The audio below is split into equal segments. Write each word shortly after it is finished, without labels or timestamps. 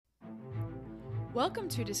Welcome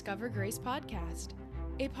to Discover Grace Podcast,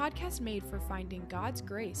 a podcast made for finding God's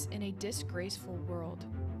grace in a disgraceful world.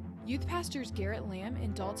 Youth pastors Garrett Lamb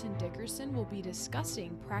and Dalton Dickerson will be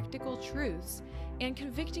discussing practical truths and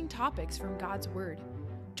convicting topics from God's Word.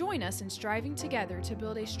 Join us in striving together to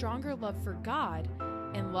build a stronger love for God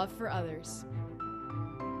and love for others.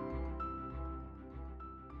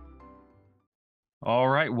 All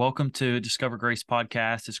right, welcome to Discover Grace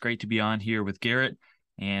Podcast. It's great to be on here with Garrett,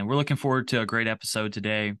 and we're looking forward to a great episode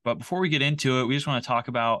today. But before we get into it, we just want to talk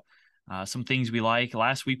about some things we like.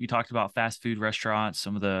 Last week, we talked about fast food restaurants,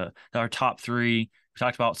 some of our top three. We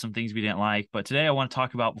talked about some things we didn't like. But today, I want to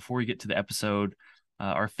talk about, before we get to the episode,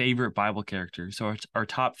 our favorite Bible characters. So our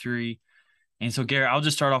top three. And so, Garrett, I'll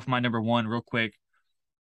just start off with my number one real quick.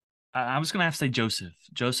 I was going to have to say Joseph.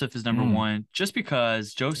 Joseph is number one, just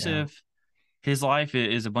because Joseph... His life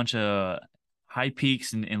is a bunch of high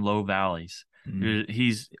peaks and low valleys.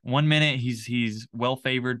 He's 1 minute he's well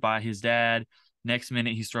favored by his dad. Next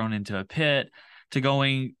minute he's thrown into a pit, to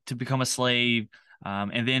going to become a slave,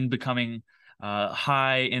 and then becoming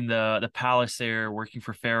high in the palace there, working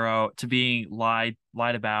for Pharaoh, to being lied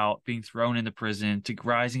about, being thrown into prison, to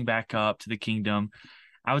rising back up to the kingdom.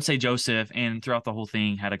 I would say Joseph, and throughout the whole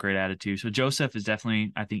thing, had a great attitude. So Joseph is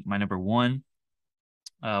definitely, I think, my number one.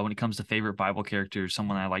 When it comes to favorite Bible characters,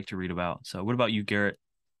 someone I like to read about. So what about you, Garrett?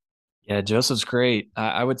 Yeah, Joseph's great.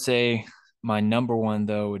 I would say my number one,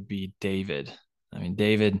 though, would be David. I mean,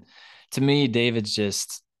 to me, David's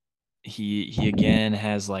just, he again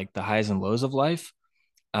has like the highs and lows of life.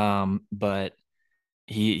 But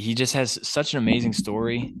he just has such an amazing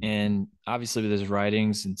story. And obviously with his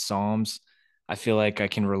writings and Psalms, I feel like I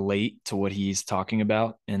can relate to what he's talking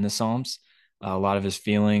about in the Psalms. A lot of his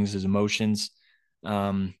feelings, his emotions.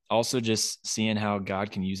 Also just seeing how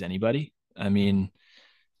God can use anybody. I mean,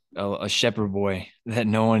 a shepherd boy that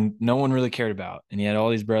no one really cared about, and he had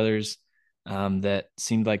all these brothers that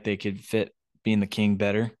seemed like they could fit being the king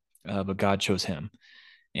better, but God chose him.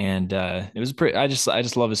 And it was pretty. I just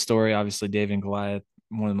love his story. Obviously, David and Goliath,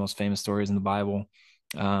 one of the most famous stories in the Bible.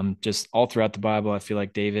 Just all throughout the Bible, I feel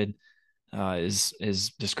like David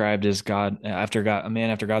is described as a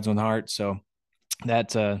man after God's own heart. So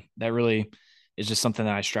that really is just something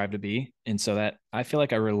that I strive to be. And so that I feel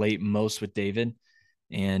like I relate most with David,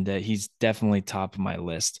 and he's definitely top of my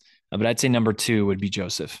list. But I'd say number two would be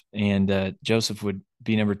Joseph, and Joseph would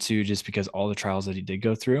be number two just because all the trials that he did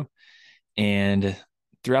go through, and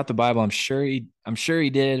throughout the Bible, I'm sure he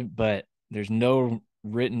did, but there's no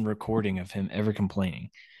written recording of him ever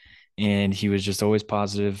complaining. And he was just always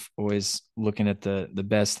positive, always looking at the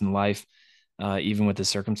best in life, even with the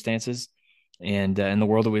circumstances. And in the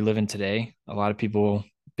world that we live in today, a lot of people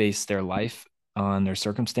base their life on their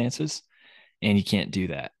circumstances, and you can't do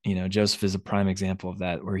that. You know, Joseph is a prime example of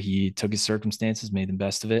that, where he took his circumstances, made the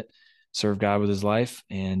best of it, served God with his life,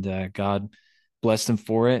 and God blessed him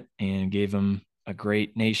for it and gave him a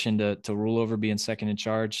great nation to rule over, being second in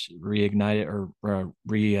charge, reignited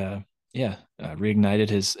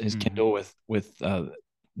his kindle with the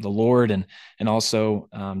Lord, and also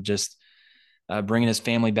just bringing his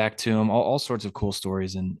family back to him. All sorts of cool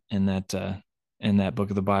stories in that book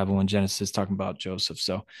of the Bible in Genesis, talking about Joseph.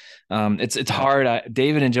 So it's hard.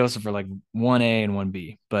 David and Joseph are like 1A and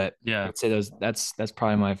 1B, but Yeah, I'd say that's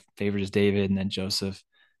probably my favorite is David and then Joseph.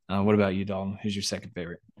 What about you, Dalton? Who's your second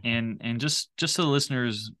favorite? and just so the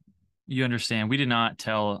listeners, you understand, we did not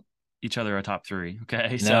tell each other our top three.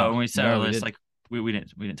 Okay, so when we set our list, like we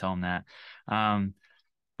didn't tell them that.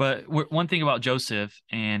 But one thing about Joseph,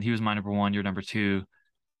 and he was my number one, your number two,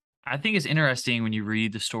 I think it's interesting when you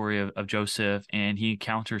read the story of Joseph and he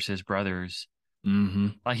encounters his brothers.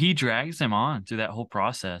 Like, he drags them on through that whole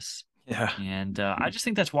process. Yeah. And I just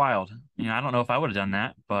think that's wild. You know, I don't know if I would have done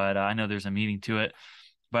that, but I know there's a meaning to it.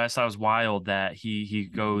 But I thought it was wild that he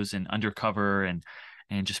goes and undercover and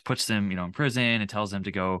just puts them, you know, in prison, and tells them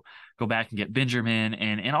to go back and get Benjamin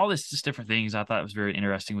and all this, just different things. I thought it was very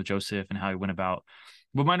interesting with Joseph and how he went about.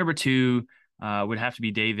 But my number two would have to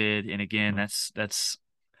be David. And again, that's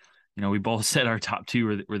you know, we both said our top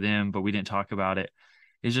two were them, but we didn't talk about it.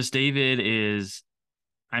 It's just David is,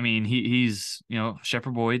 I mean, he's, you know,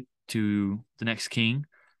 shepherd boy to the next king,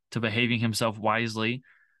 to behaving himself wisely,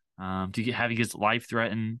 to having his life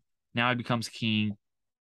threatened. Now he becomes king.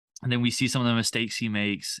 And then we see some of the mistakes he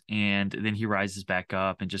makes, and then he rises back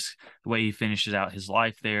up, and just the way he finishes out his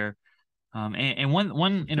life there. And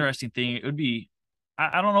one interesting thing, it would be,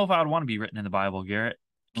 I don't know if I would want to be written in the Bible, Garrett.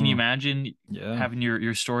 Can you imagine having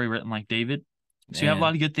your story written like David? So you have a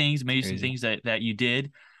lot of good things, maybe some things that you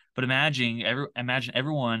did, but imagine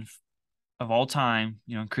everyone of all time,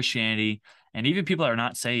 you know, in Christianity, And even people that are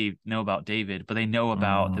not saved know about David, but they know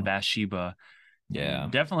about the Bathsheba. Yeah.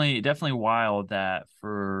 And definitely wild that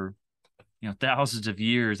for thousands of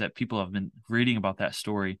years that people have been reading about that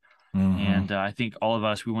story. And I think all of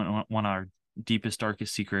us, we want our deepest,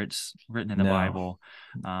 darkest secrets written in the No. Bible.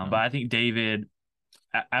 But I think David,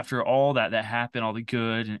 after all that happened, all the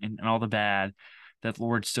good and all the bad, that the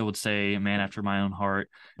Lord still would say, "A man after my own heart,"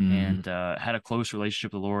 and had a close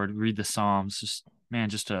relationship with the Lord. Read the Psalms,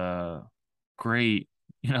 just a great,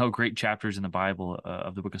 great chapters in the Bible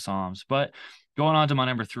of the Book of Psalms. But going on to my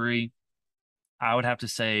number 3, I would have to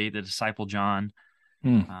say the disciple John.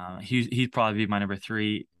 He'd probably be my number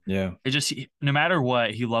 3. Yeah. No matter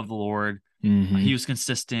what, he loved the Lord. He Mm-hmm. was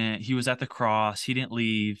consistent. He was at the cross. He didn't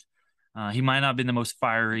leave. He might not have been the most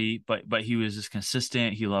fiery, but he was just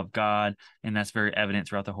consistent. He loved God, and that's very evident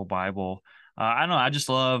throughout the whole Bible. I don't know. I just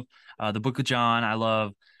love the book of John. I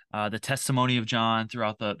love the testimony of John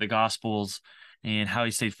throughout the Gospels and how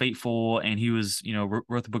he stayed faithful. And he was,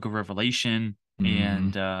 wrote the book of Revelation.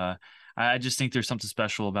 Mm-hmm. And I just think there's something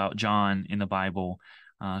special about John in the Bible,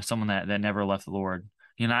 someone that never left the Lord.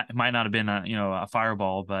 Might not have been a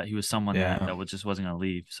fireball, but he was someone Yeah. that just wasn't going to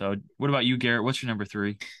leave. So, what about you, Garrett? What's your number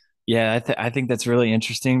 3? Yeah, I think that's really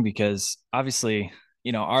interesting because obviously,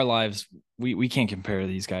 our lives, we can't compare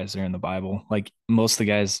these guys that are in the Bible. Like most of the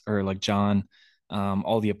guys are like John,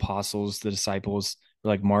 all the apostles, the disciples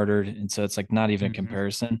were like martyred, and so it's like not even a Mm-hmm.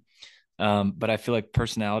 comparison. But I feel like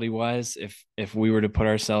personality wise, if we were to put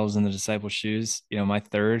ourselves in the disciples' shoes, my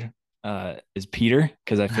third is Peter,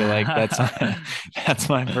 because I feel like that's that's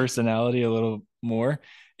my personality a little more,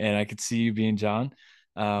 and I could see you being John.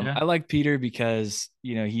 Yeah. I like Peter because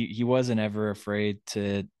he wasn't ever afraid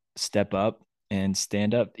to step up and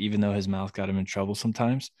stand up, even though his mouth got him in trouble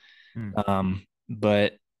sometimes. Mm.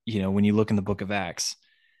 But when you look in the book of Acts,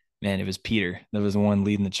 man, it was Peter that was the one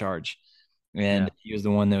leading the charge, Yeah. and he was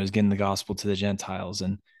the one that was getting the gospel to the Gentiles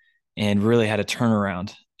and really had a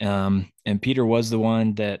turnaround. And Peter was the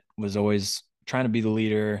one that was always trying to be the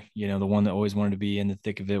leader, the one that always wanted to be in the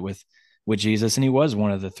thick of it with Jesus, and he was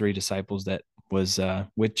one of the 3 disciples that was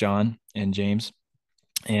with John and James,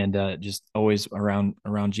 and just always around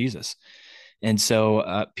Jesus. And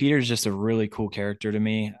so Peter's just a really cool character to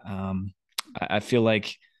me. I feel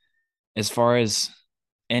like as far as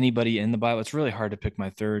anybody in the Bible, it's really hard to pick my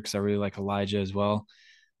third because I really like Elijah as well.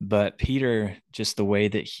 But Peter, just the way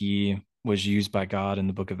that he was used by God in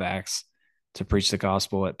the book of Acts to preach the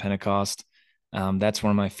gospel at Pentecost, that's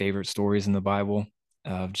one of my favorite stories in the Bible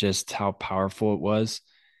of just how powerful it was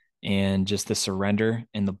and just the surrender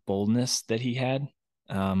and the boldness that he had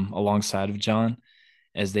alongside of John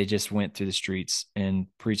as they just went through the streets and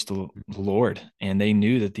preached the Lord. And they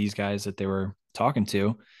knew that these guys that they were talking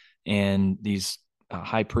to and these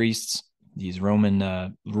high priests, these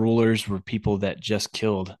Roman rulers were people that just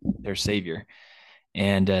killed their savior.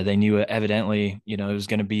 And they knew evidently, it was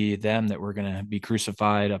going to be them that were going to be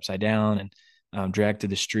crucified upside down and dragged to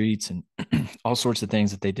the streets and all sorts of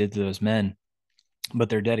things that they did to those men. But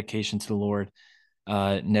their dedication to the Lord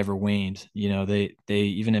never waned. They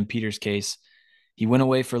even in Peter's case, he went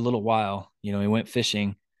away for a little while. He went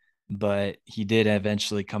fishing, but he did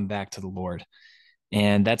eventually come back to the Lord.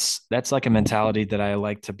 And that's like a mentality that I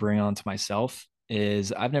like to bring on to myself.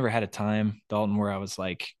 Is I've never had a time, Dalton, where I was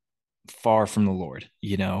like far from the Lord,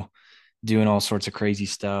 doing all sorts of crazy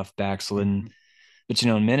stuff, backsliding. Mm-hmm. But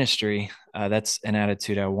in ministry, that's an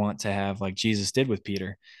attitude I want to have, like Jesus did with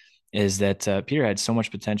Peter. Is that Peter had so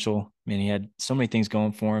much potential. I mean, he had so many things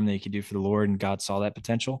going for him that he could do for the Lord, and God saw that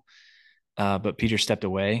potential. But Peter stepped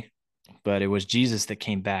away. But it was Jesus that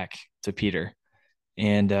came back to Peter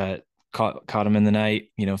and caught him in the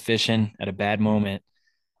night, fishing at a bad moment,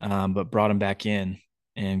 but brought him back in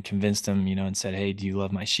and convinced him, and said, "Hey, do you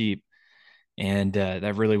love my sheep?" And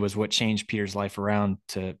that really was what changed Peter's life around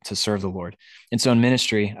to serve the Lord. And so in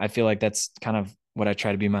ministry, I feel like that's kind of what I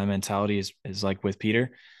try to be. My mentality is like with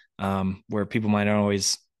Peter, where people might not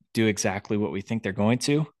always do exactly what we think they're going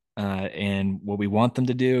to, and what we want them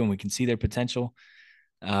to do, and we can see their potential,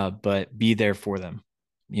 but be there for them,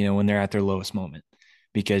 when they're at their lowest moment,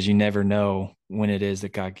 because you never know when it is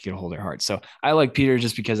that God can get a hold of their heart. So I like Peter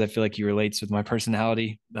just because I feel like he relates with my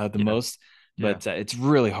personality the most. Yeah. But it's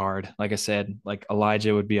really hard. Like I said, like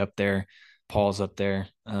Elijah would be up there, Paul's up there.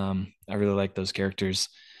 I really like those characters.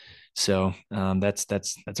 So that's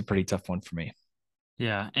a pretty tough one for me.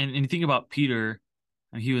 Yeah. And you think about Peter,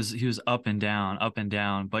 I mean, he was up and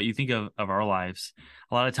down. But you think of our lives.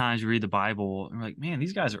 A lot of times you read the Bible and we're like, man,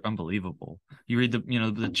 these guys are unbelievable. You read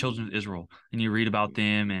the children of Israel and you read about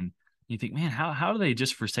them and you think, man, how do they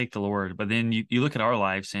just forsake the Lord? But then you look at our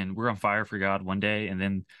lives and we're on fire for God one day, and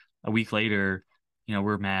then a week later,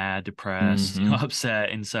 we're mad, depressed,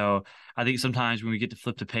 upset. And so I think sometimes when we get to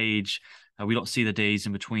flip the page, we don't see the days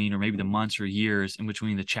in between, or maybe the months or years in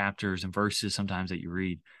between the chapters and verses sometimes that you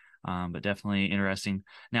read. But definitely interesting.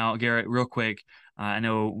 Now, Garrett, real quick, I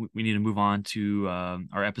know we need to move on to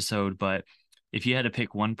our episode, but if you had to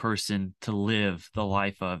pick one person to live the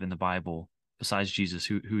life of in the Bible besides Jesus,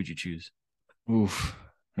 who would you choose? Oof,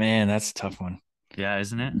 man, that's a tough one. Yeah,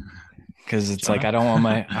 isn't it? Because it's Jonah? like I don't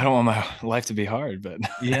want my life to be hard, but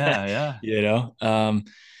Yeah.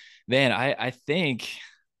 man, I think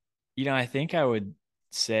I think I would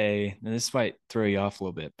say, and this might throw you off a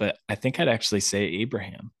little bit, but I think I'd actually say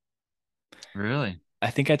Abraham. Really?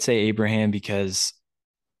 I think I'd say Abraham because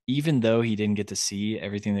even though he didn't get to see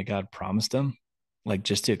everything that God promised him, like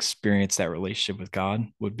just to experience that relationship with God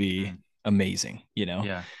would be Mm. amazing,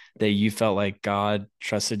 Yeah. that you felt like God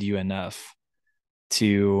trusted you enough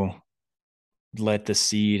to let the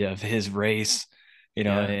seed of his race,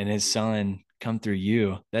 Yeah. and his son come through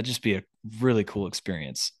you. That'd just be a really cool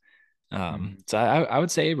experience. Mhm. So I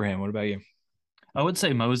would say Abraham. What about you? I would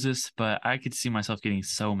say Moses, but I could see myself getting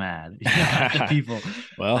so mad, at the people.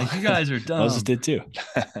 Well, Like, you guys are Moses dumb. did too.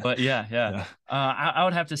 But yeah. Yeah. I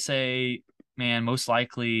would have to say, man, most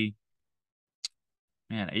likely,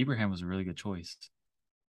 man, Abraham was a really good choice.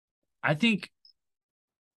 I think,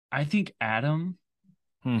 Adam,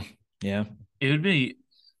 Hmm. Yeah. it would be,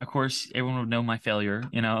 of course, everyone would know my failure,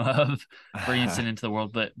 of bringing sin into the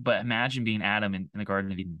world. But imagine being Adam in the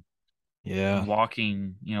Garden of Eden Yeah. and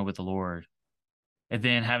walking, with the Lord, and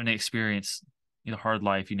then having to experience, hard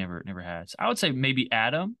life you never had. So I would say maybe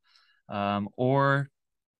Adam, or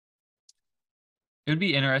it would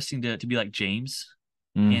be interesting to be like James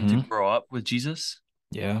and to Mm-hmm. grow up with Jesus.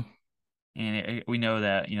 Yeah. And we know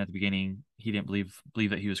that, at the beginning he didn't believe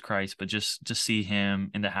that he was Christ, but just to see him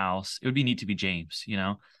in the house, it would be neat to be James,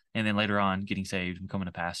 and then later on getting saved and becoming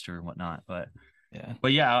a pastor and whatnot. Yeah.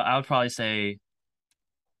 But yeah, I would probably say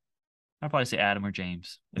Adam or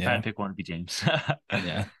James. If I had Yeah. to pick one, it'd be James.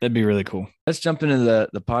 Yeah. That'd be really cool. Let's jump into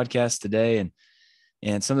the podcast today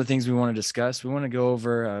and some of the things we want to discuss. We want to go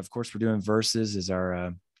over, of course, we're doing verses as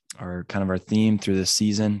our kind of our theme through this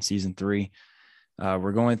season 3.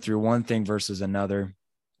 We're going through one thing versus another.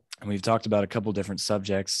 And we've talked about a couple different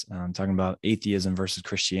subjects, talking about atheism versus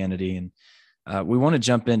Christianity. And we want to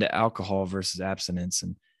jump into alcohol versus abstinence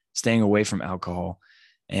and staying away from alcohol.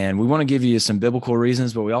 And we want to give you some biblical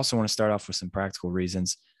reasons, but we also want to start off with some practical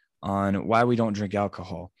reasons on why we don't drink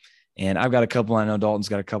alcohol. And I've got a couple. I know Dalton's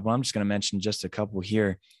got a couple. I'm just going to mention just a couple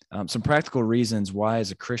here. Some practical reasons why,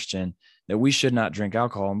 as a Christian, that we should not drink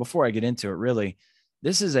alcohol. And before I get into it, really,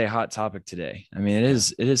 this is a hot topic today. I mean,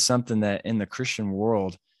 it is something that in the Christian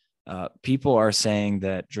world, people are saying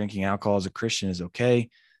that drinking alcohol as a Christian is okay.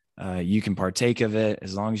 You can partake of it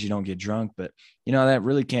as long as you don't get drunk, but that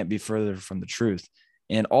really can't be further from the truth.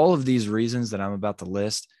 And all of these reasons that I'm about to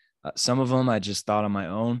list, some of them I just thought on my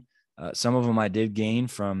own. Some of them I did gain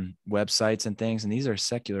from websites and things, and these are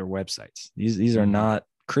secular websites. These are not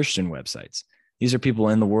Christian websites. These are people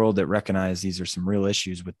in the world that recognize these are some real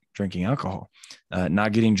issues with drinking alcohol,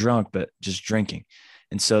 not getting drunk, but just drinking.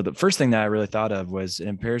 And so the first thing that I really thought of was it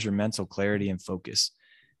impairs your mental clarity and focus.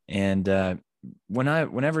 And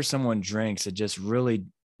whenever someone drinks, it just really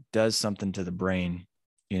does something to the brain,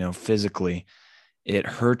 physically. It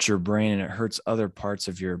hurts your brain and it hurts other parts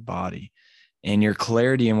of your body. And your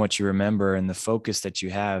clarity in what you remember and the focus that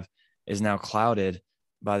you have is now clouded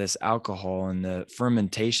by this alcohol and the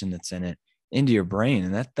fermentation that's in it into your brain.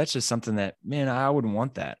 And that's just something that, man, I wouldn't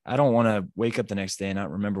want that. I don't want to wake up the next day and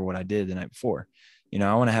not remember what I did the night before.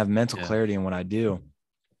 I want to have mental clarity in what I do.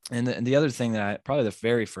 And the other thing that probably the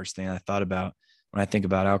very first thing I thought about when I think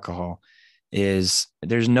about alcohol is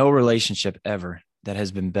there's no relationship ever that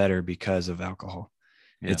has been better because of alcohol.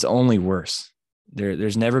 Yeah. It's only worse.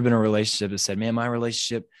 There's never been a relationship that said, man, my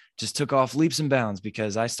relationship just took off leaps and bounds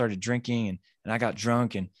because I started drinking and I got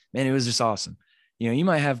drunk and man, it was just awesome. You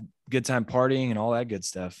might have good time partying and all that good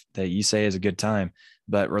stuff that you say is a good time,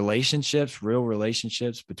 but relationships, real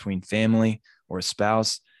relationships between family or a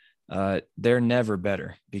spouse, they're never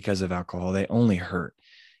better because of alcohol. They only hurt.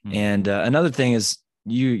 Mm-hmm. And another thing is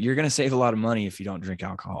you're going to save a lot of money if you don't drink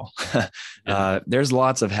alcohol. There's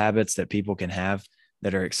lots of habits that people can have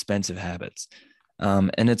that are expensive habits.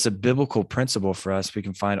 And it's a biblical principle for us. We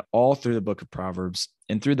can find all through the book of Proverbs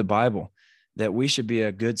and through the Bible that we should be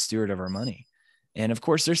a good steward of our money. And of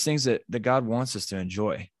course, there's things that God wants us to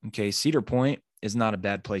enjoy. Okay. Cedar Point is not a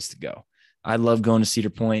bad place to go. I love going to Cedar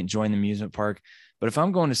Point, enjoying the amusement park. But if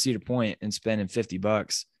I'm going to Cedar Point and spending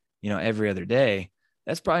 $50, every other day,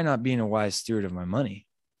 that's probably not being a wise steward of my money.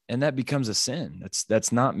 and that becomes a sin.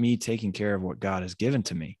 That's not me taking care of what God has given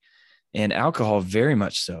to me. And alcohol, very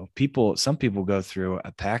much so. Some people go through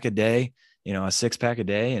a pack a day, a 6-pack a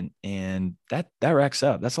day, and that racks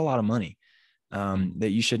up. That's a lot of money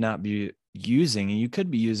that you should not be using, and you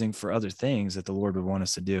could be using for other things that the Lord would want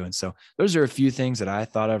us to do. And so those are a few things that I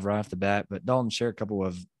thought of right off the bat. But Dalton, share a couple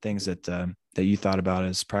of things that you thought about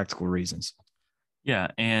as practical reasons. Yeah,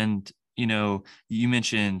 and you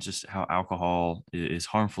mentioned just how alcohol is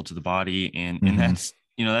harmful to the body, and that's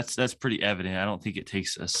that's pretty evident. I don't think it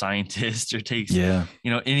takes a scientist or takes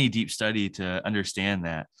any deep study to understand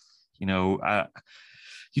that.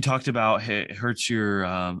 You talked about it hurts your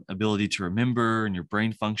ability to remember and your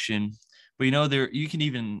brain function, but you can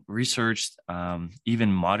even research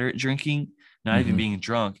even moderate drinking, not even being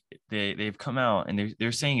drunk. They've come out and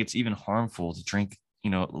they're saying it's even harmful to drink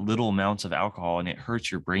little amounts of alcohol, and it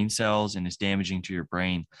hurts your brain cells and it's damaging to your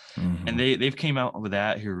brain. And they've came out with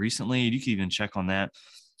that here recently. You can even check on that.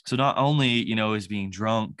 So not only is being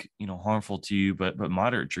drunk harmful to you, but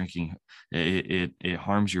moderate drinking, it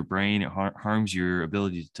harms your brain. It harms your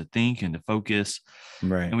ability to think and to focus.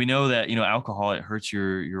 Right. And we know that alcohol, it hurts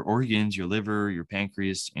your organs, your liver, your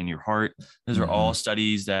pancreas, and your heart. Those are all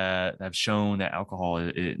studies that have shown that alcohol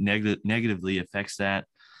it negatively affects that.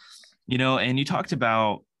 And you talked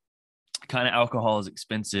about kind of alcohol is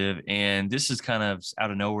expensive, and this is kind of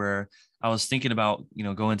out of nowhere. I was thinking about,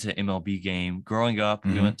 going to MLB game. Growing up,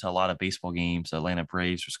 we went to a lot of baseball games. Atlanta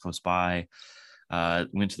Braves was close by.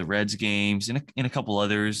 Went to the Reds games and a couple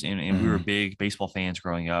others, and we were big baseball fans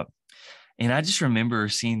growing up. And I just remember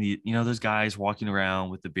seeing those guys walking around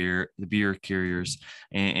with the beer carriers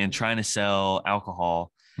and trying to sell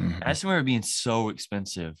alcohol. I just remember it being so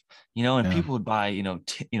expensive, and people would buy,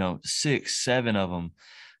 6, 7 of them.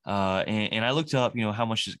 And I looked up, how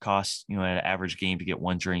much does it cost, at an average game to get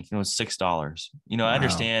one drink? It was $6. I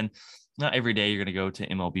understand not every day you're going to go to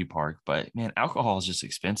MLB Park, but man, alcohol is just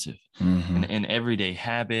expensive. An everyday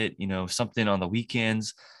habit, something on the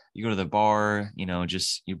weekends, you go to the bar,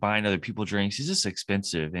 just you're buying other people drinks. It's just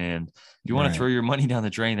expensive. And if you want to throw your money down the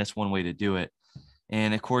drain, that's one way to do it.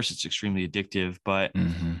 And of course it's extremely addictive, but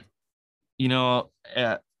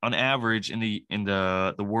on average in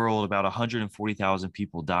the world, about 140,000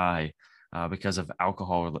 people die because of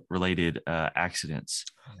alcohol related accidents.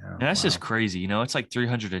 And that's just crazy. It's like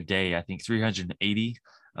 300 a day. I think 380,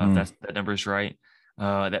 if that number is right,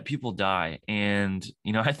 that people die. And,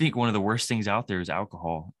 I think one of the worst things out there is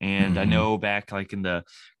alcohol. And I know back like in the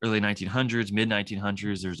early 1900s, mid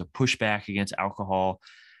 1900s, there's a pushback against alcohol.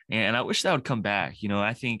 And I wish that would come back.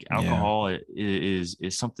 I think alcohol is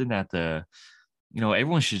something that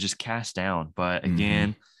everyone should just cast down. But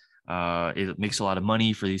again, it makes a lot of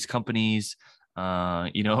money for these companies.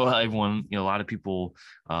 Everyone, a lot of people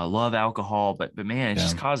love alcohol, but man, it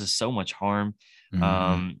just causes so much harm.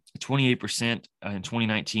 28% in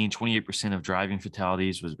 2019, 28% of driving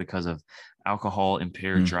fatalities was because of alcohol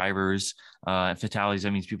impaired drivers. Fatalities,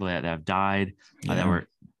 that means people that have died that were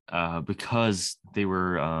because they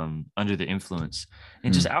were under the influence.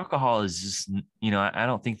 And just alcohol is just, I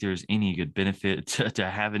don't think there's any good benefit to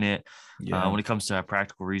having it when it comes to a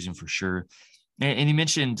practical reason for sure. And you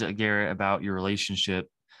mentioned, Garrett, about your relationship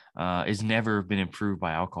has never been improved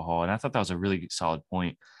by alcohol. And I thought that was a really solid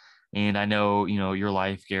point. And I know, your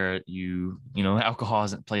life, Garrett, alcohol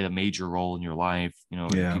hasn't played a major role in your life,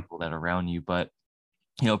 people that are around you. But,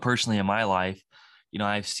 personally in my life,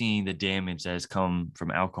 I've seen the damage that has come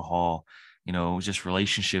from alcohol, just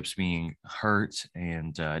relationships being hurt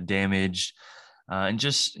and damaged. And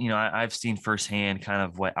just, I've seen firsthand kind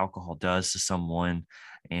of what alcohol does to someone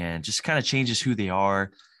and just kind of changes who they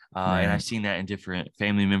are. And I've seen that in different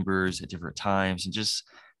family members at different times, and just,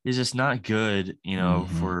 it's just not good,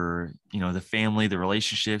 for, the family, the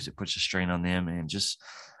relationships. It puts a strain on them, and just,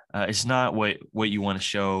 it's not what you want to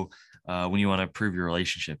show when you want to improve your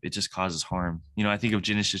relationship. It just causes harm. I think of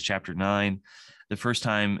Genesis chapter 9, the first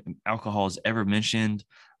time alcohol is ever mentioned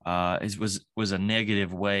was a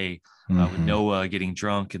negative way with Noah getting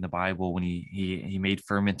drunk in the Bible when he made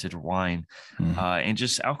fermented wine. And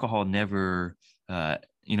just alcohol never,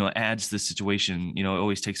 adds to the situation, it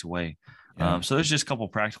always takes away. So there's just a couple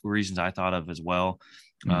of practical reasons I thought of as well.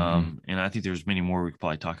 And I think there's many more we could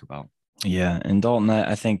probably talk about. Yeah. And Dalton,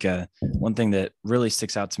 I think one thing that really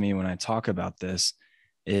sticks out to me when I talk about this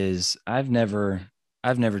is I've never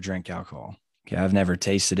drank alcohol. Okay. I've never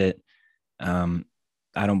tasted it.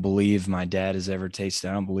 I don't believe my dad has ever tasted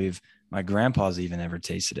it. I don't believe my grandpa's even ever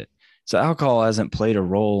tasted it. So alcohol hasn't played a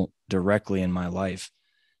role directly in my life,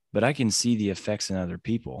 but I can see the effects in other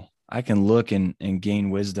people. I can look and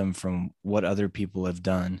gain wisdom from what other people have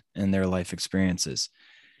done in their life experiences.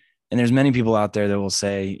 And there's many people out there that will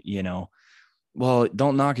say, well,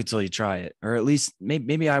 don't knock it till you try it, or at least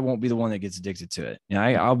maybe I won't be the one that gets addicted to it.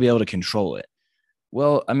 I'll be able to control it.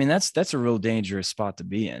 Well, I mean, that's a real dangerous spot to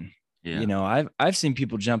be in. Yeah. I've seen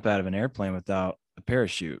people jump out of an airplane without a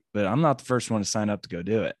parachute, but I'm not the first one to sign up to go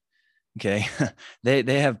do it. Okay.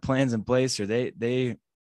 They have plans in place, or they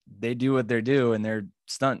do what they do, and they're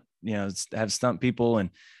stunt, have stunt people, and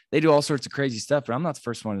they do all sorts of crazy stuff, but I'm not the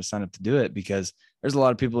first one to sign up to do it, because there's a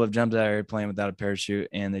lot of people who have jumped out of an airplane without a parachute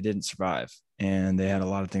and they didn't survive, and they had a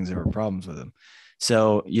lot of things that were problems with them.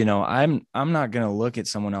 So, I'm not going to look at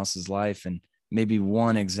someone else's life, and maybe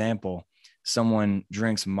one example, someone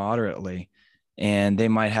drinks moderately and they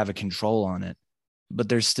might have a control on it, but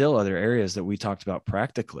there's still other areas that we talked about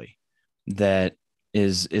practically that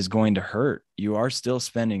is going to hurt. You are still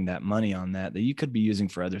spending that money on that you could be using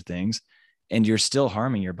for other things, and you're still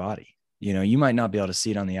harming your body. You might not be able to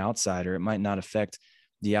see it on the outside, or it might not affect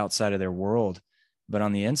the outside of their world, but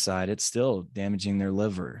on the inside, it's still damaging their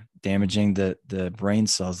liver, damaging the brain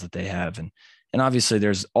cells that they have. And obviously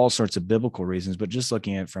there's all sorts of biblical reasons, but just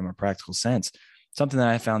looking at it from a practical sense, something that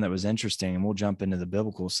I found that was interesting, and we'll jump into the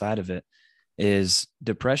biblical side of it, is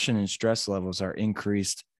depression and stress levels are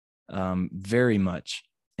increased very much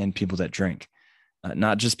in people that drink,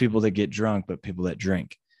 not just people that get drunk, but people that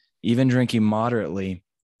drink. Even drinking moderately,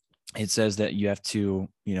 it says that you have to,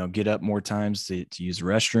 get up more times to use the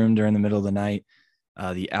restroom during the middle of the night.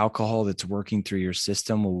 The alcohol that's working through your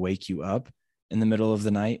system will wake you up in the middle of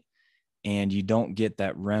the night, and you don't get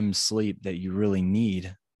that REM sleep that you really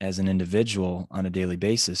need as an individual on a daily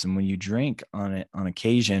basis. And when you drink on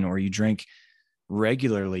occasion, or you drink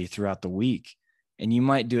regularly throughout the week, and you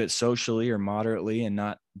might do it socially or moderately and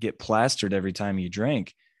not get plastered every time you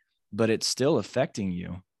drink, but it's still affecting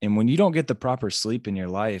you. And when you don't get the proper sleep in your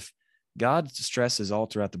life, God stresses all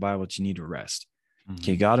throughout the Bible that you need to rest. Mm-hmm.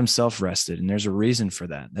 Okay, God himself rested, and there's a reason for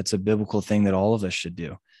that. That's a biblical thing that all of us should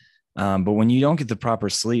do. But when you don't get the proper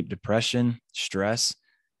sleep, depression, stress,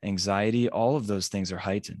 anxiety, all of those things are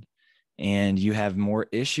heightened, and you have more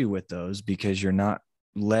issue with those because you're not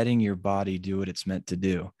letting your body do what it's meant to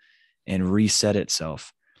do and reset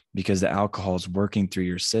itself, because the alcohol is working through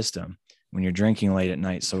your system. When you're drinking late at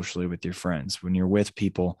night socially with your friends, when you're with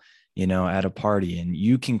people, at a party, and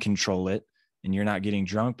you can control it and you're not getting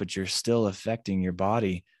drunk, but you're still affecting your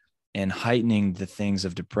body and heightening the things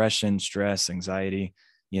of depression, stress, anxiety,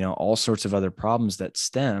 all sorts of other problems that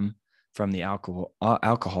stem from the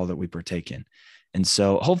alcohol that we partake in. And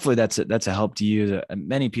so hopefully that's a help to you.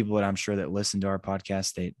 Many people that I'm sure that listen to our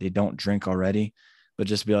podcast, they don't drink already, but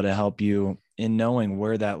just be able to help you in knowing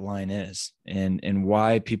where that line is, and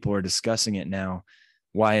why people are discussing it now,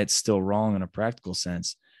 why it's still wrong in a practical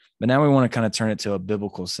sense. But now we want to kind of turn it to a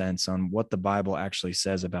biblical sense on what the Bible actually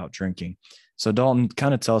says about drinking. So Dalton,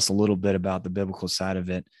 kind of tell us a little bit about the biblical side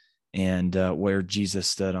of it, and where Jesus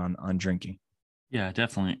stood on drinking. Yeah,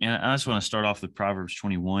 definitely. And I just want to start off with Proverbs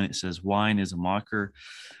 21. It says, wine is a mocker,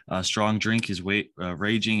 strong drink is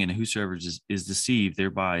raging, and whosoever is deceived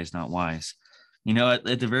thereby is not wise. At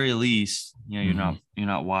the very least, you're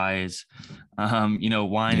not wise.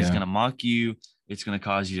 Wine is going to mock you. It's going to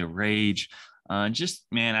cause you to rage.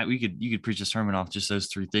 You could preach a sermon off just those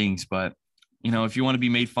three things. But, if you want to be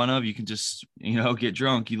made fun of, you can just, get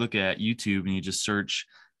drunk. You look at YouTube and you just search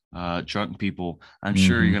drunk people. I'm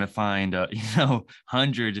sure you're going to find,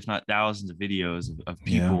 hundreds, if not thousands of videos of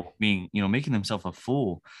people being, making themselves a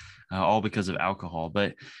fool, all because of alcohol.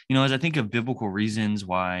 But, as I think of biblical reasons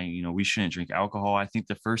why, we shouldn't drink alcohol, I think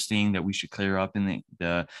the first thing that we should clear up in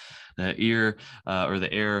the ear or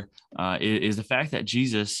the air is the fact that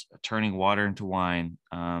Jesus turning water into wine.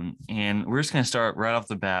 And we're just going to start right off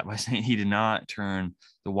the bat by saying he did not turn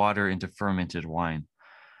the water into fermented wine.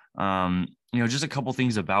 Just a couple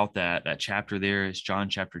things about that chapter there is John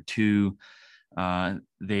chapter 2.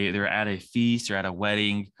 They're at a feast, they're at a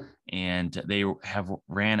wedding, and they have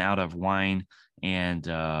ran out of wine. And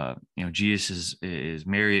Jesus is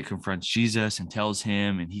Mary confronts Jesus and tells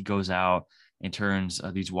him, and he goes out and turns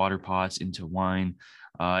these water pots into wine.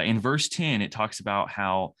 In verse 10, it talks about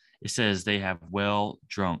how it says they have well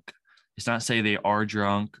drunk. It's not say they are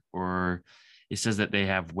drunk, or it says that they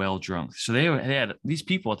have well drunk. So they had these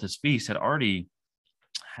people at this feast had already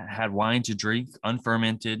had wine to drink,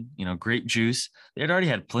 unfermented, grape juice. They had already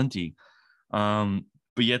had plenty, but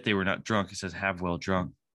yet they were not drunk. It says have well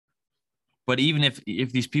drunk. But even if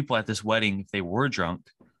these people at this wedding, if they were drunk,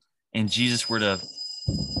 and Jesus were to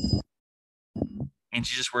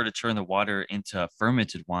turn the water into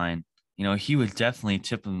fermented wine, he would definitely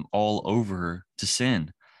tip them all over to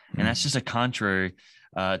sin. And that's just a contrary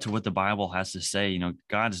to what the Bible has to say.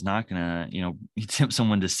 God is not going to, tempt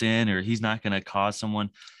someone to sin, or he's not going to cause someone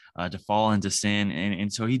to fall into sin.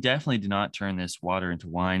 And so he definitely did not turn this water into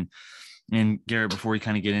wine. And Garrett, before we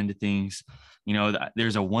kind of get into things,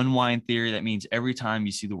 there's a one wine theory. That means every time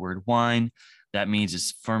you see the word wine, that means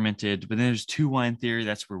it's fermented. But then there's two wine theory.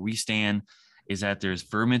 That's where we stand, is that there's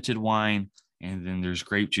fermented wine and then there's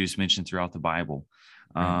grape juice mentioned throughout the Bible.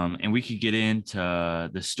 And we could get into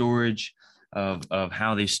the storage of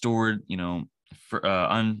how they stored,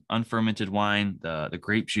 unfermented wine, the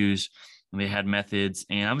grape juice, and they had methods.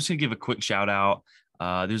 And I'm just going to give a quick shout out.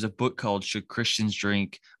 There's a book called Should Christians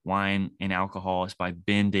Drink Wine and Alcohol? It's by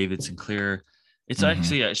Ben David Sinclair. It's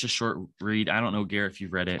actually, it's a short read. I don't know, Garrett, if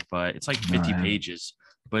you've read it, but it's like 50 pages,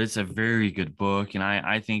 but it's a very good book. And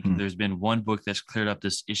I think there's been one book that's cleared up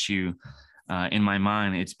this issue in my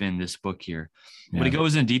mind. It's been this book here, but it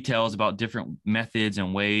goes in details about different methods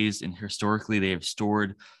and ways. And historically they have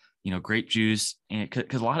stored, grape juice. And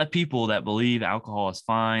because a lot of people that believe alcohol is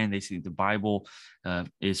fine, they see the Bible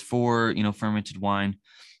is for, fermented wine.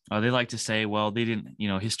 They like to say, well, they didn't,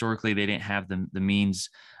 historically they didn't have the means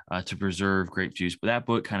to preserve grape juice, but that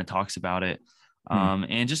book kind of talks about it.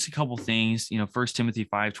 And just a couple things, 1 Timothy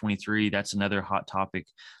 5:23, that's another hot topic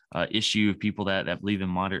issue of people that believe in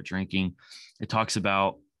moderate drinking. It talks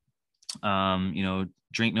about,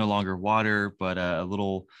 drink no longer water, but a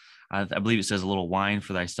little, I believe it says a little wine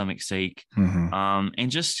for thy stomach's sake.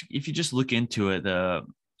 And just, if you just look into it,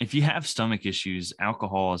 if you have stomach issues,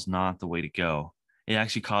 alcohol is not the way to go. It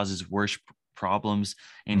actually causes worse problems.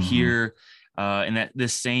 And here, in that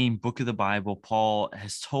this same book of the Bible, Paul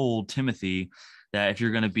has told Timothy that if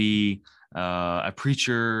you're going to be a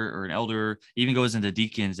preacher or an elder, even goes into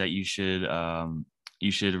deacons, that you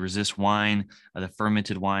should resist wine, the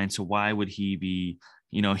fermented wine. So why would he be,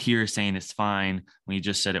 here saying it's fine when he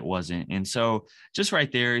just said it wasn't? And so just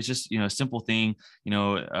right there, it's just, a simple thing.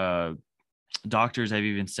 Doctors have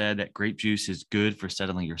even said that grape juice is good for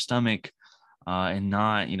settling your stomach, and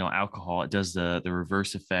not, alcohol. It does the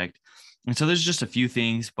reverse effect. And so there's just a few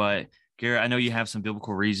things, but Garrett, I know you have some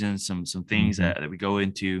biblical reasons, some things that we go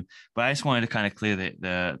into, but I just wanted to kind of clear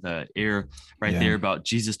the air right there about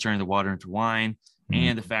Jesus turning the water into wine,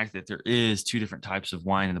 and the fact that there is two different types of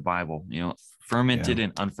wine in the Bible, fermented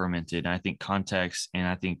and unfermented. And I think context, and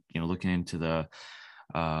I think, looking into the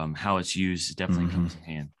how it's used definitely comes in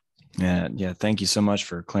hand. Yeah. Thank you so much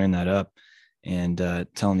for clearing that up and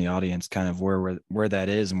telling the audience kind of where that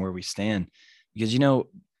is and where we stand, because,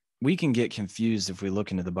 we can get confused if we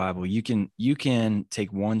look into the Bible. You can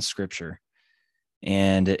take one scripture,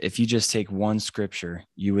 and if you just take one scripture,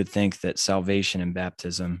 you would think that salvation and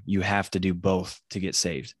baptism, you have to do both to get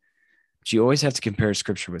saved. But you always have to compare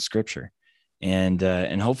scripture with scripture. And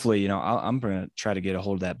hopefully, I'm going to try to get a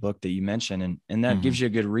hold of that book that you mentioned, and that gives you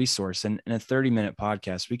a good resource. And in a 30-minute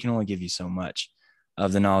podcast, we can only give you so much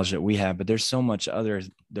of the knowledge that we have, but there's so much other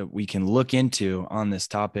that we can look into on this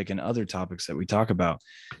topic and other topics that we talk about.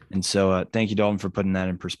 And so thank you, Dalton, for putting that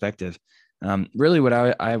in perspective. Really what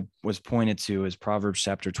I was pointed to is Proverbs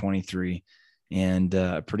chapter 23, and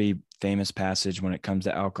a pretty famous passage when it comes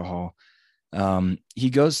to alcohol. He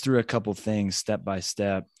goes through a couple things step by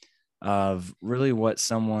step of really what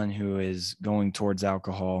someone who is going towards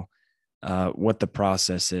alcohol, what the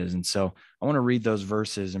process is. And so I want to read those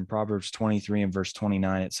verses in Proverbs 23 and verse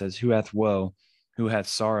 29. It says, "Who hath woe? Who hath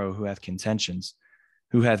sorrow? Who hath contentions?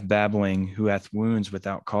 Who hath babbling? Who hath wounds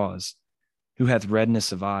without cause? Who hath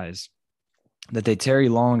redness of eyes? That they tarry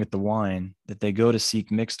long at the wine, that they go to seek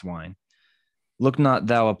mixed wine. Look not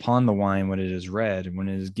thou upon the wine when it is red, when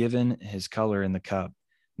it is given his color in the cup,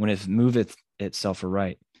 when it moveth itself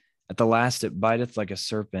aright. At the last it biteth like a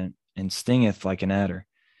serpent, and stingeth like an adder.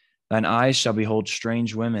 Thine eyes shall behold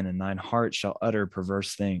strange women, and thine heart shall utter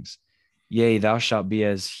perverse things. Yea, thou shalt be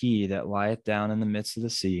as he that lieth down in the midst of the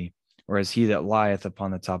sea, or as he that lieth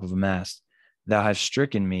upon the top of a mast. Thou hast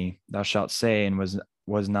stricken me, thou shalt say, and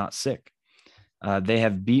was not sick. They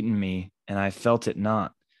have beaten me, and I felt it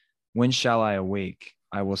not. When shall I awake?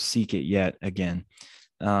 I will seek it yet again."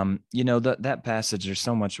 That passage, there's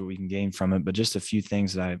so much that we can gain from it, but just a few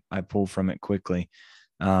things that I pulled from it quickly.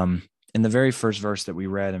 In the very first verse that we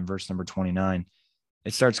read, in verse number 29,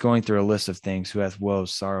 it starts going through a list of things: who hath woe,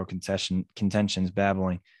 sorrow, contentions,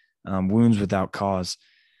 babbling, wounds without cause.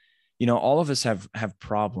 All of us have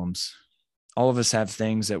problems. All of us have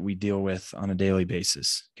things that we deal with on a daily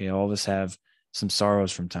basis. Okay. All of us have some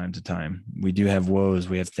sorrows from time to time. We do have woes.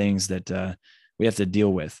 We have things that we have to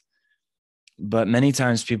deal with. But many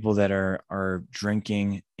times people that are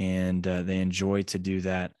drinking and they enjoy to do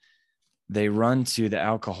that, they run to the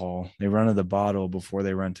alcohol, they run to the bottle before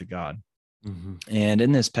they run to God. Mm-hmm. And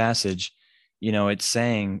in this passage, it's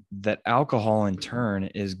saying that alcohol in turn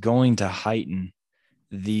is going to heighten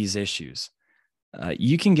these issues.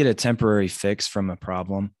 You can get a temporary fix from a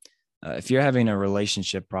problem. If you're having a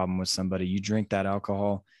relationship problem with somebody, you drink that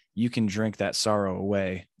alcohol, you can drink that sorrow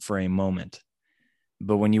away for a moment.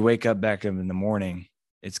 But when you wake up back up in the morning,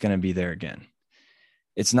 it's going to be there again.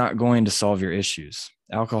 It's not going to solve your issues.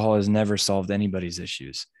 Alcohol has never solved anybody's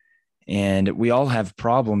issues. And we all have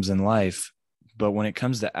problems in life. But when it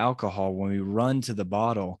comes to alcohol, when we run to the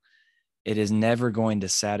bottle, it is never going to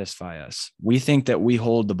satisfy us. We think that we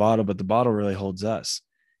hold the bottle, but the bottle really holds us.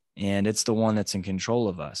 And it's the one that's in control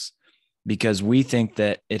of us, because we think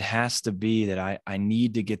that it has to be that I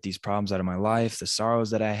need to get these problems out of my life, the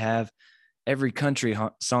sorrows that I have. Every country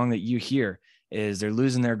song that you hear is they're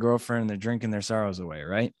losing their girlfriend and they're drinking their sorrows away,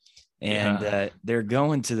 right? And they're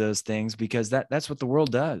going to those things because that's what the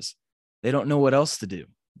world does. They don't know what else to do.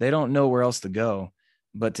 They don't know where else to go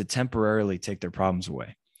but to temporarily take their problems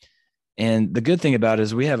away. And the good thing about it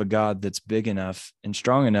is we have a God that's big enough and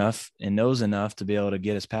strong enough and knows enough to be able to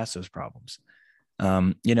get us past those problems.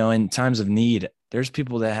 In times of need, there's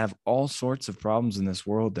people that have all sorts of problems in this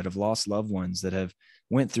world, that have lost loved ones, that have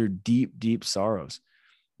went through deep, deep sorrows.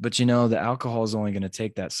 But the alcohol is only going to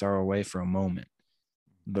take that sorrow away for a moment.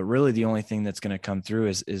 But really the only thing that's going to come through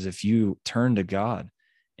is if you turn to God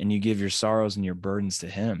and you give your sorrows and your burdens to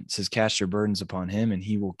him. It says, cast your burdens upon him and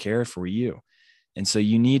he will care for you. And so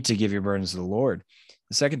you need to give your burdens to the Lord.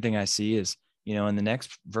 The second thing I see is, in the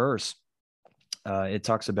next verse, it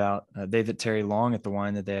talks about they that tarry long at the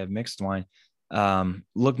wine, that they have mixed wine.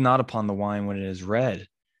 Look not upon the wine when it is red,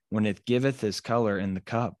 when it giveth his color in the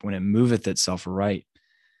cup, when it moveth itself aright.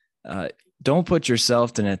 Don't put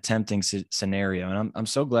yourself in a tempting scenario. And I'm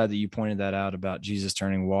so glad that you pointed that out about Jesus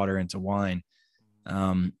turning water into wine.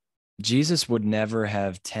 Jesus would never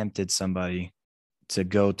have tempted somebody to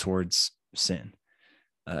go towards sin.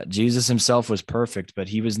 Jesus himself was perfect, but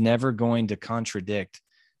he was never going to contradict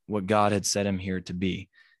what God had set him here to be.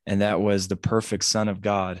 And that was the perfect Son of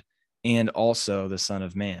God and also the Son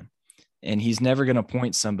of Man. And he's never going to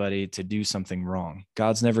point somebody to do something wrong.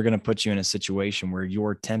 God's never going to put you in a situation where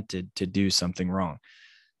you're tempted to do something wrong.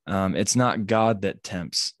 It's not God that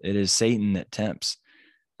tempts. It is Satan that tempts.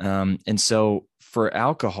 And so for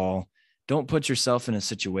alcohol, don't put yourself in a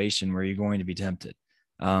situation where you're going to be tempted.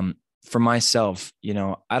 For myself,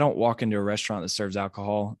 I don't walk into a restaurant that serves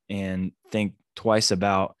alcohol and think twice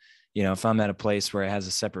about, if I'm at a place where it has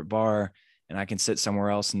a separate bar and I can sit somewhere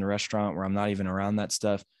else in the restaurant where I'm not even around that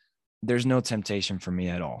stuff, there's no temptation for me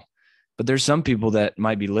at all. But there's some people that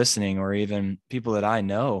might be listening, or even people that I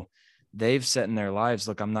know, they've set in their lives,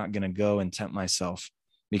 look, I'm not going to go and tempt myself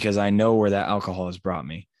because I know where that alcohol has brought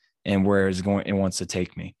me and where it wants to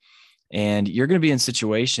take me. And you're going to be in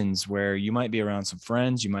situations where you might be around some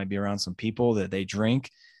friends, you might be around some people that they drink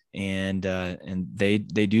and they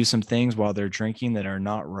do some things while they're drinking that are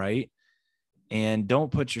not right. And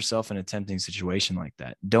don't put yourself in a tempting situation like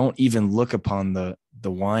that. Don't even look upon the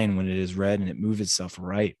wine when it is red and it moves itself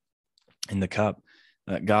right in the cup.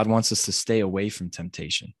 God wants us to stay away from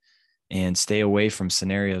temptation and stay away from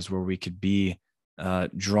scenarios where we could be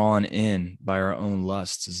drawn in by our own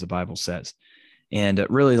lusts, as the Bible says. And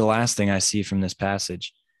really the last thing I see from this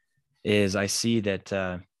passage is I see that,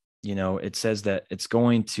 it says that it's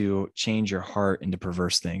going to change your heart into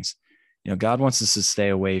perverse things. God wants us to stay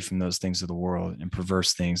away from those things of the world and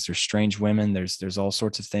perverse things. There's strange women. There's all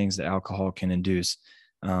sorts of things that alcohol can induce,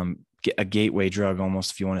 a gateway drug,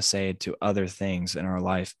 almost, if you want to say, to other things in our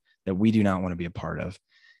life that we do not want to be a part of.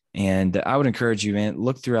 And I would encourage you, man,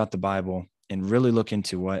 look throughout the Bible and really look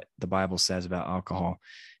into what the Bible says about alcohol.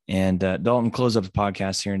 And Dalton, close up the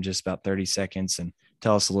podcast here in just about 30 seconds and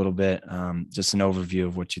tell us a little bit, just an overview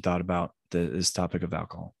of what you thought about this topic of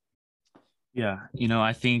alcohol. Yeah.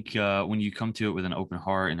 I think when you come to it with an open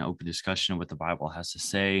heart and an open discussion of what the Bible has to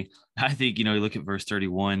say, I think, you look at verse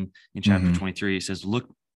 31 in chapter 23, it says,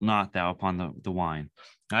 look not thou upon the wine.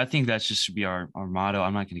 And I think that just should be our motto.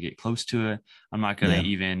 I'm not going to get close to it. I'm not going to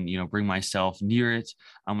even, bring myself near it.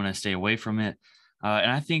 I'm going to stay away from it.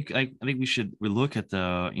 And I think we should look at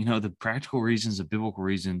the practical reasons, the biblical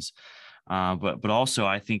reasons, but also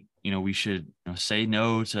I think we should say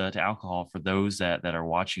no to alcohol for those that are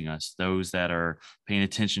watching us, those that are paying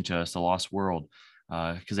attention to us, the lost world,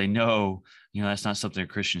 because they know that's not something a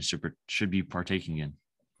Christian should be partaking in.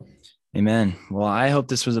 Amen. Well, I hope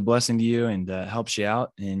this was a blessing to you and helps you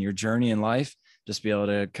out in your journey in life. Just be able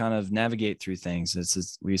to kind of navigate through things.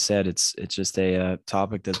 As we said, it's just a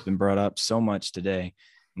topic that's been brought up so much today.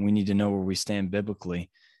 And we need to know where we stand biblically.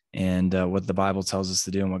 and what the Bible tells us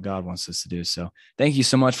to do and what God wants us to do. So thank you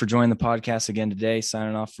so much for joining the podcast again today.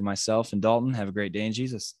 Signing off for myself and Dalton. Have a great day in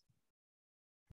Jesus.